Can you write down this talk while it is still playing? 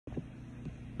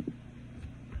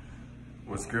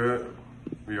What's good?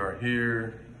 We are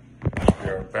here. We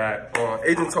are back on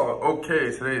Agent Talk. Okay,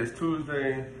 today is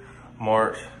Tuesday,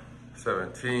 March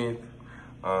 17th.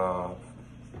 Y'all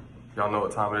know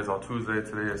what time it is on Tuesday.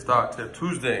 Today is Stock Tip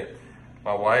Tuesday.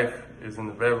 My wife is in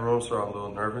the bedroom, so I'm a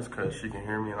little nervous because she can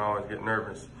hear me, and I always get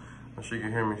nervous when she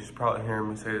can hear me. She's probably hearing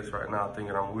me say this right now,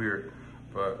 thinking I'm weird,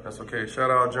 but that's okay.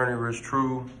 Shout out Journey Rich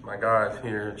True. My guy's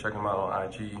here. Check him out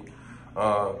on IG.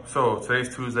 So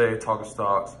today's Tuesday, talking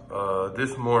stocks.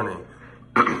 This morning,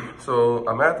 so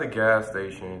I'm at the gas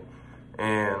station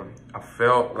and I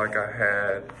felt like I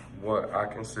had what I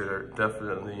consider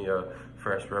definitely a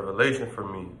fresh revelation for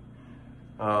me.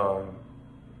 I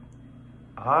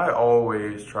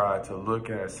always try to look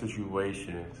at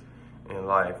situations in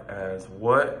life as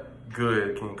what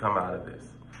good can come out of this.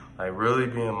 Like really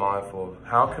being mindful of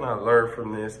how can I learn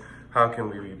from this? How can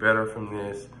we be better from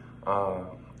this?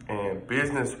 And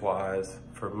business-wise,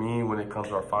 for me, when it comes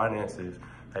to our finances,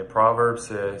 like Proverbs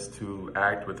says to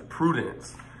act with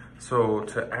prudence. So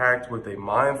to act with a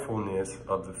mindfulness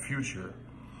of the future.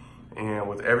 And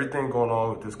with everything going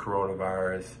on with this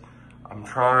coronavirus, I'm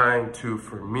trying to,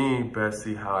 for me, best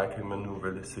see how I can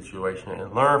maneuver this situation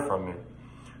and learn from it.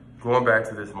 Going back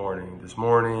to this morning. This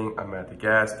morning, I'm at the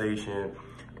gas station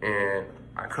and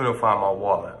I couldn't find my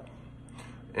wallet.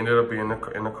 Ended up being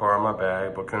in the car in my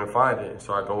bag, but couldn't find it.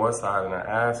 So I go inside and I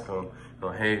ask them,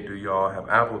 hey, do y'all have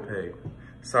Apple Pay?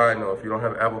 Side note, if you don't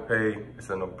have Apple Pay, it's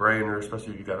a no-brainer,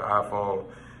 especially if you got an iPhone.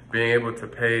 Being able to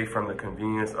pay from the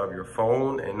convenience of your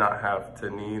phone and not have to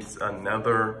need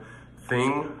another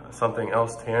thing, something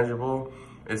else tangible,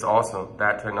 is awesome.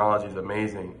 That technology is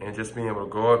amazing. And just being able to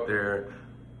go up there,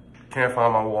 can't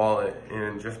find my wallet,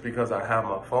 and just because I have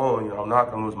my phone, I'm not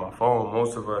gonna lose my phone.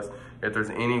 Most of us, if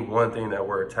there's any one thing that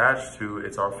we're attached to,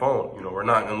 it's our phone. We're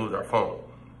not gonna lose our phone.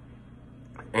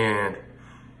 And,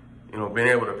 being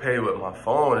able to pay with my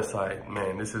phone, it's like,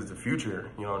 man, this is the future.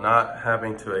 Not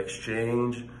having to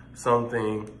exchange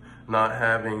something, not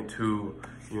having to,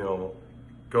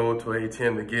 go to an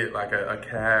ATM to get like a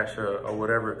cash or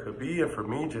whatever it could be. And for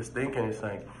me, just thinking, it's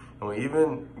like,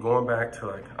 even going back to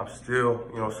like, I'm still,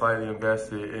 slightly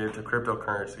invested into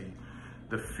cryptocurrency.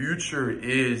 The future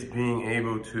is being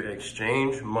able to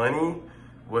exchange money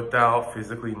without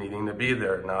physically needing to be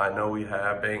there. Now, I know we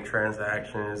have bank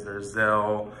transactions, there's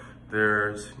Zelle,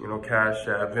 there's, Cash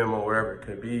App, Venmo, wherever it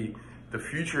could be. The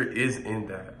future is in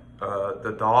that.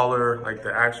 The dollar, like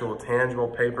the actual tangible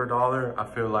paper dollar, I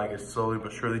feel like it's slowly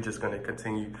but surely just gonna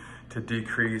continue to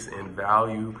decrease in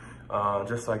value.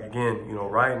 Just like, again,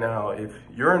 right now, if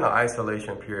you're in an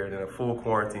isolation period, in a full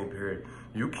quarantine period,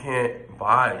 you can't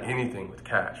buy anything with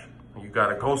cash. You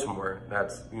gotta go somewhere.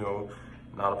 That's,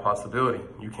 not a possibility.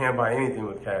 You can't buy anything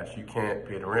with cash. You can't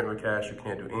pay the rent with cash. You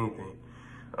can't do anything.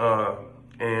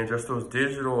 And just those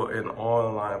digital and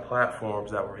online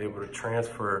platforms that were able to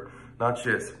transfer not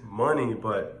just money,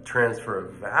 but transfer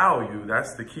value.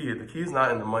 That's the key. The key is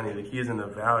not in the money. The key is in the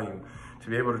value. To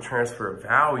be able to transfer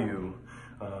value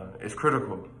is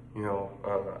critical.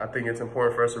 I think it's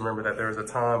important for us to remember that there was a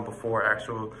time before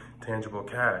actual tangible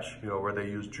cash, where they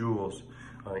used jewels,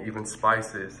 even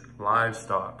spices,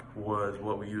 livestock was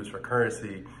what we use for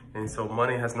currency. And so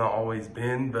money has not always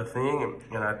been the thing.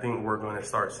 And I think we're going to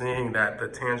start seeing that the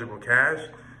tangible cash,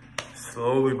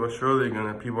 slowly but surely,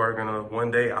 people are gonna one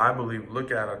day, I believe,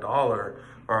 look at $1 or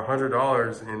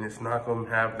 $100 and it's not gonna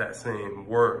have that same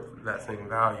worth, that same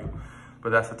value. But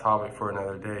that's a topic for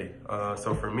another day.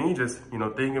 So for me, just,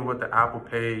 thinking with the Apple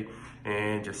Pay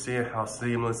and just seeing how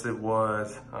seamless it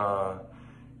was,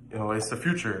 it's the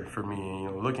future for me.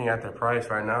 Looking at the price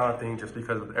right now, I think just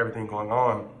because of everything going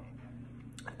on,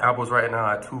 Apple's right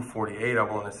now at $248,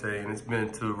 I want to say, and it's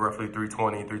been to roughly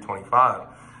 $320, $325.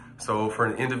 So for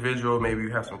an individual, maybe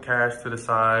you have some cash to the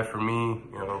side. For me,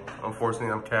 unfortunately,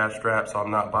 I'm cash strapped, so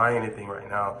I'm not buying anything right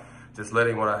now, just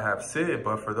letting what I have sit.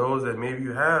 But for those that maybe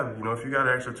you have, if you got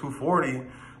an extra $240,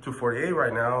 $248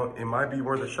 right now, it might be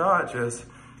worth a shot just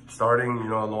starting,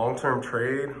 a long-term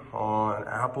trade on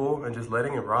Apple and just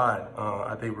letting it ride.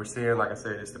 I think we're seeing, like I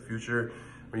said, it's the future.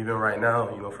 Even right now,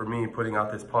 for me, putting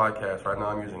out this podcast, right now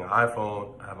I'm using an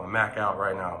iPhone. I have a Mac out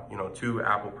right now, 2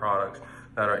 Apple products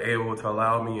that are able to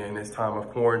allow me in this time of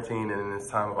quarantine and in this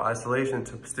time of isolation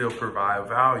to still provide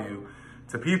value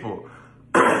to people.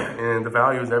 And the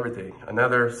value is everything.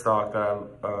 Another stock that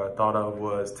I thought of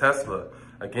was Tesla.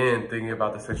 again, thinking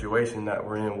about the situation that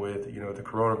we're in with, the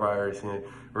coronavirus, and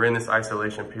we're in this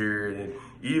isolation period. And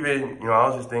even, I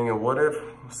was just thinking, what if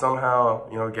somehow,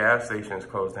 gas stations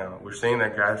close down? We're seeing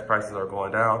that gas prices are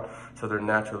going down, so they're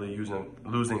naturally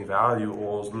losing value,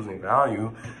 oil's losing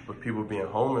value with people being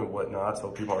home and whatnot, so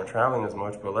people aren't traveling as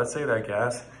much. But let's say that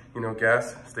gas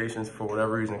stations for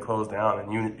whatever reason close down,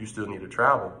 and you still need to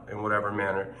travel in whatever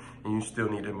manner, and you still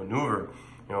need to maneuver.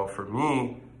 For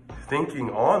me, thinking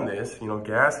on this,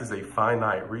 gas is a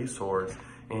finite resource,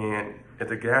 and if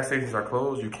the gas stations are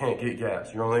closed, you can't get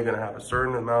gas. You're only gonna have a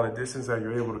certain amount of distance that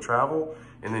you're able to travel,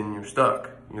 and then you're stuck.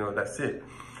 That's it.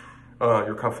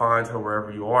 You're confined to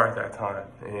wherever you are at that time.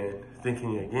 And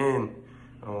thinking again,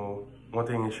 one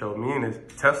thing it showed me is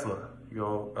Tesla,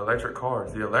 electric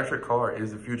cars. The electric car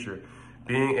is the future.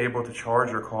 Being able to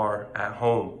charge your car at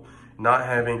home, not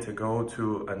having to go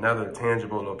to another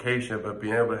tangible location, but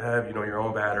being able to have, your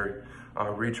own battery,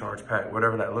 recharge pack,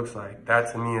 whatever that looks like.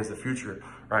 That to me is the future.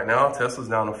 Right now, Tesla's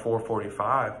down to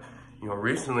 $445.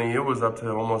 Recently it was up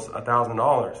to almost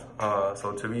 $1,000.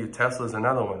 So to me, Tesla's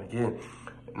another one. Again,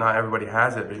 not everybody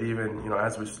has it, but even,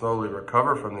 as we slowly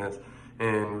recover from this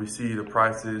and we see the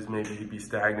prices maybe be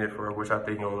stagnant for, which I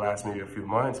think it'll last maybe a few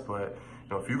months. But,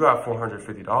 if you got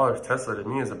 $450, Tesla to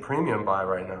me is a premium buy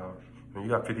right now. You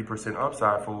got 50%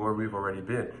 upside from where we've already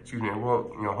been. Excuse me,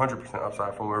 100%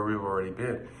 upside from where we've already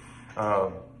been.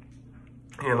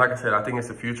 And like I said, I think it's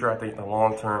the future. I think the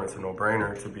long term, it's a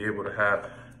no-brainer to be able to have,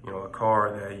 a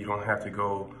car that you don't have to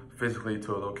go physically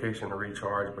to a location to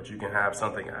recharge, but you can have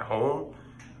something at home.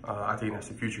 I think that's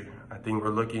the future. I think we're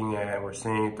looking at and we're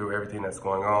seeing through everything that's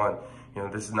going on,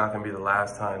 this is not going to be the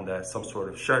last time that some sort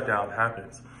of shutdown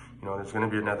happens. There's going to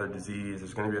be another disease,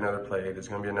 there's going to be another plague, there's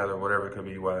going to be another whatever it could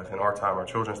be, whether it's in our time or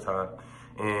children's time.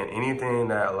 And anything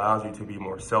that allows you to be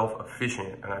more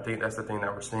self-efficient, and I think that's the thing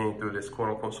that we're seeing through this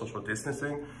quote-unquote social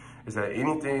distancing, is that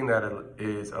anything that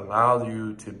allows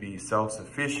you to be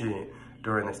self-sufficient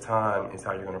during this time is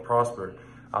how you're going to prosper.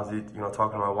 I was,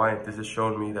 talking to my wife, this has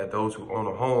shown me that those who own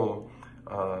a home,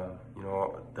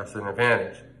 that's an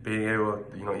advantage. Being able,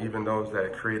 even those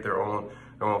that create their own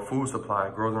food supply,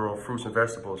 grow their own fruits and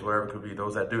vegetables, whatever it could be,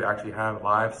 those that do actually have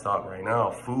livestock right now,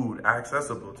 food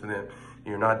accessible to them.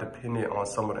 You're not dependent on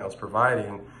someone else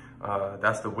providing.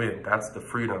 That's the win, that's the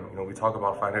freedom. We talk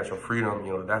about financial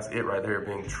freedom, that's it right there,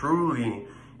 being truly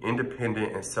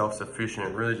independent and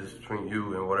self-sufficient, really just between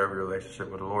you and whatever your relationship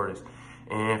with the Lord is.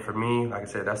 And for me, like I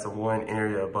said, that's the one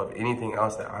area above anything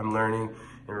else that I'm learning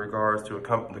in regards to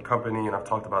the company, and I've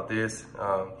talked about this.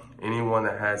 Anyone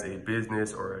that has a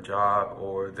business or a job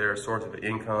or their source of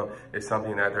income is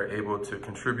something that they're able to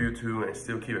contribute to and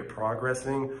still keep it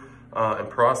progressing and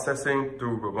processing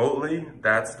through remotely.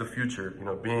 That's the future.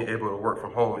 Being able to work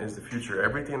from home is the future.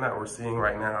 Everything that we're seeing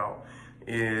right now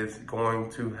is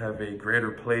going to have a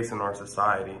greater place in our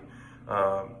society.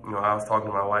 I was talking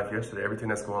to my wife yesterday. Everything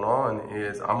that's going on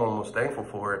is, I'm almost thankful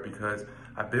for it because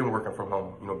I've been working from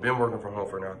home. Been working from home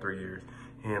for now 3 years.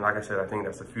 And like I said, I think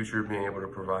that's the future. Being able to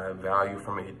provide value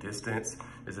from a distance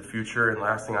is the future. And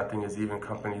last thing I think is even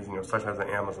companies, such as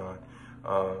Amazon,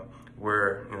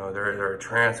 where, they're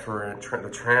transferring, the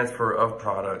transfer of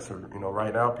products.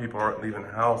 Right now people aren't leaving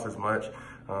the house as much.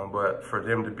 But for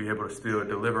them to be able to still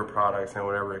deliver products and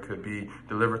whatever it could be,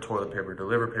 deliver toilet paper,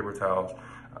 deliver paper towels,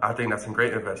 I think that's a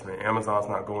great investment. Amazon's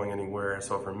not going anywhere.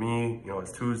 So for me,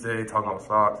 it's Tuesday, talking about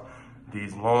stocks,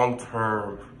 these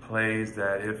long-term plays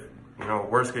that if,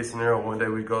 worst case scenario, one day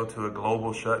we go to a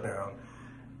global shutdown,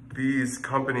 these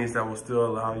companies that will still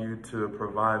allow you to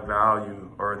provide value,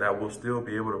 or that will still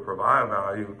be able to provide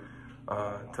value,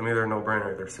 to me, they're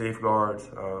no-brainer. They're safeguards.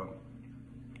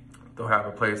 They'll have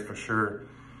a place for sure.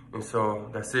 And so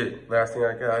that's it. Last thing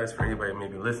I got is for anybody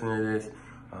maybe listening to this,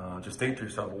 just think to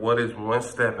yourself, what is one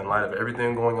step in light of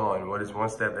everything going on? What is one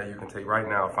step that you can take right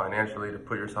now financially to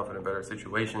put yourself in a better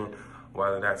situation?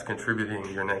 Whether that's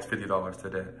contributing your next $50 to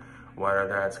debt, whether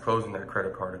that's closing that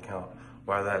credit card account,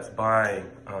 whether that's buying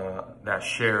that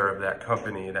share of that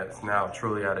company that's now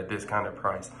truly at a discounted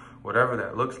price, whatever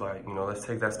that looks like, let's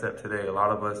take that step today. A lot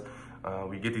of us,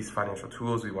 we get these financial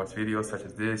tools, we watch videos such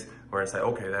as this, where it's like,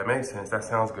 okay, that makes sense, that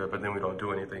sounds good, but then we don't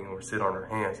do anything and we're sitting on our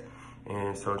hands.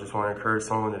 And so just want to encourage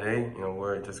someone today,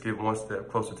 where just get one step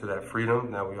closer to that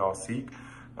freedom that we all seek,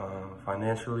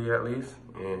 financially at least,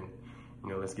 and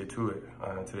let's get to it.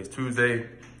 Today's Tuesday.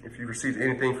 If you received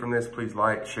anything from this, please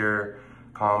like, share,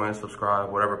 comment,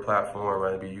 subscribe, whatever platform,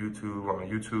 whether it be YouTube or on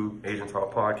YouTube, Agent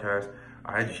Talk Podcast,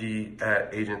 IG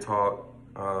at Agent Talk,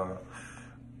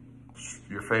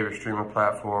 your favorite streaming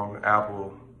platform,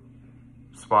 Apple,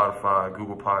 Spotify,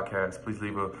 Google Podcasts. Please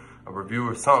leave a review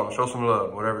or something, show some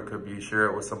love, whatever it could be, share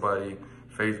it with somebody,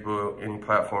 Facebook, any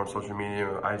platform, social media,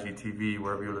 IGTV,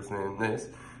 wherever you're listening to this.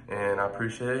 And I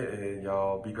appreciate it, and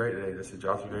y'all be great today. This is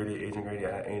Joshua Grady, Agent Grady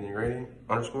at Agent Grady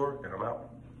 _, and I'm out.